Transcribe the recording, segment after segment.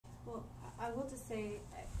I will just say,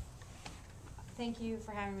 thank you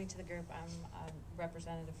for having me to the group. I'm a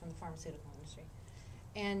representative from the pharmaceutical industry.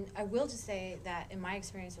 And I will just say that in my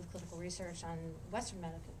experience with clinical research on Western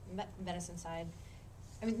medicine side,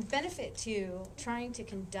 I mean, the benefit to trying to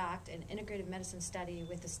conduct an integrative medicine study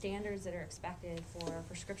with the standards that are expected for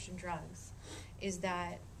prescription drugs is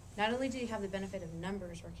that not only do you have the benefit of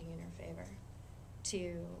numbers working in your favor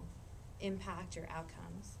to impact your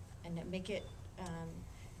outcomes and make it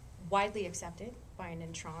widely accepted by an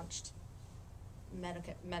entrenched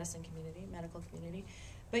medicine community, medical community,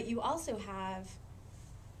 but you also have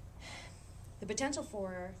the potential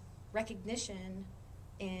for recognition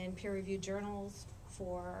in peer-reviewed journals,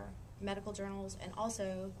 for medical journals, and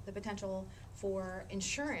also the potential for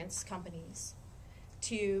insurance companies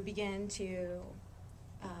to begin to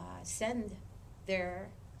send their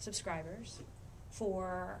subscribers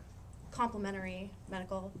for complementary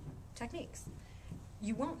medical techniques.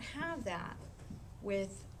 You won't have that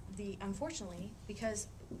with unfortunately, because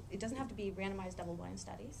it doesn't have to be randomized double-blind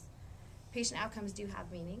studies. Patient outcomes do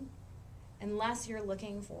have meaning, unless you're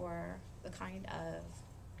looking for the kind of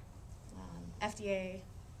FDA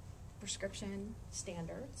prescription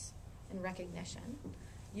standards and recognition.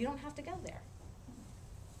 You don't have to go there.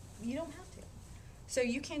 You don't have to. So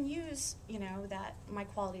you can use, that my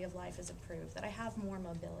quality of life is improved, that I have more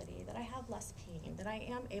mobility, that I have less pain, that I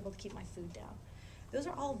am able to keep my food down. Those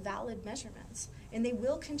are all valid measurements, and they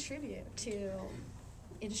will contribute to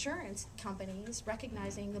insurance companies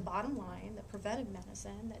recognizing the bottom line that preventive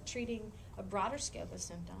medicine, that treating a broader scope of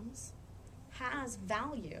symptoms has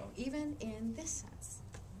value, even in this sense.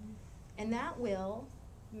 And that will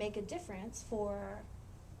make a difference for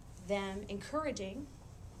them encouraging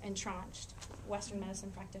entrenched Western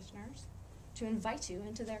medicine practitioners to invite you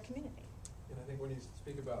into their community. And I think when you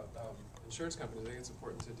speak about insurance companies, I think it's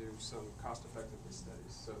important to do some cost-effectiveness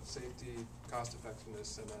studies. So safety,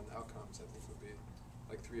 cost-effectiveness, and then outcomes, I think, would be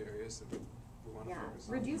like 3 areas that we want to focus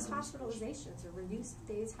on. Reduce hospitalizations or reduce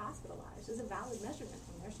days hospitalized is a valid measurement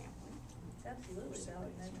from their standpoint. It's absolutely a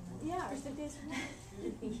valid measurement. Yeah, or sick days.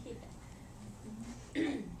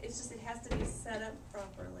 It's just, it has to be set up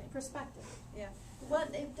properly. Perspective. Yeah. Well,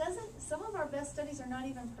 it doesn't, some of our best studies are not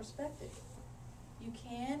even prospective. You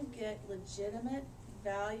can get legitimate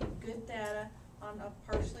value, good data on a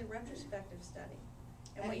partially retrospective study.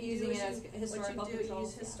 And what you do is you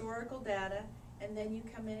use historical data, and then you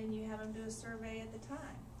come in and you have them do a survey at the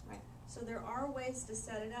time. Right. So there are ways to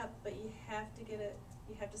set it up, but you have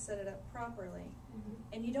to set it up properly.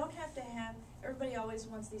 Mm-hmm. And you don't have to have, everybody always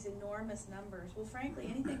wants these enormous numbers. Well, frankly,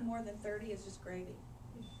 anything more than 30 is just gravy.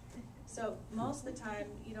 So most of the time,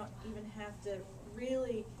 you don't even have to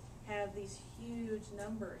really have these huge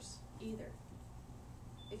numbers either.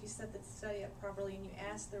 If you set the study up properly and you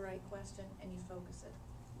ask the right question and you focus it.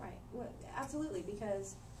 Right. Well, absolutely,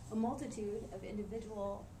 because a multitude of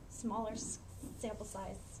individual, smaller sample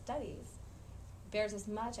size studies bears as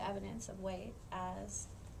much evidence of weight as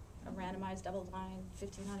a randomized double-blind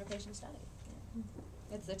 1,500 patient study. Yeah.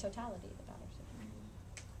 It's the totality that matters.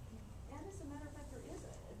 And as a matter of fact, there is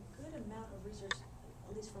a good amount of research,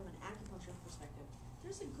 at least from an acupuncture perspective.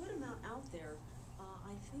 There's a good amount out there.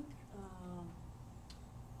 I think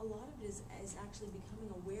a lot of it is actually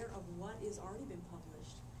becoming aware of what is already been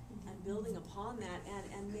published and building upon that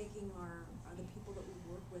and making the people that we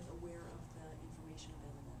work with aware of the information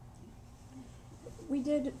available. We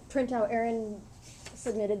did print out, Erin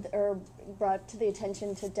submitted or brought to the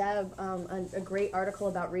attention to Deb a great article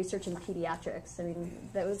about research in pediatrics. I mean,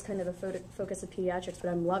 that was kind of the focus of pediatrics, but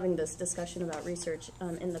I'm loving this discussion about research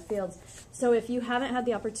in the fields. So if you haven't had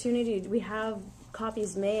the opportunity, we have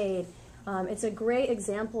copies made. It's a great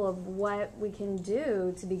example of what we can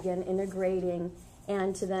do to begin integrating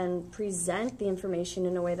and to then present the information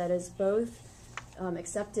in a way that is both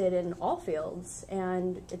accepted in all fields,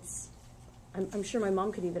 and I'm sure my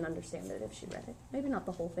mom could even understand it if she read it. Maybe not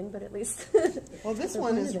the whole thing, but at least. Well, this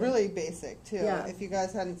one is really basic, too. Yeah. If you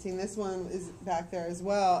guys hadn't seen, this one is back there as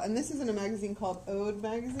well. And this is in a magazine called Ode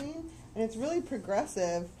magazine, and it's really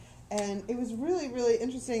progressive. And it was really, really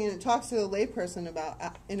interesting, and it talks to a layperson about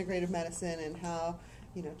integrative medicine and how,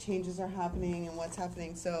 changes are happening and what's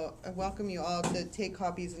happening. So I welcome you all to take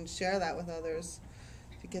copies and share that with others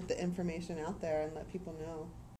to get the information out there and let people know.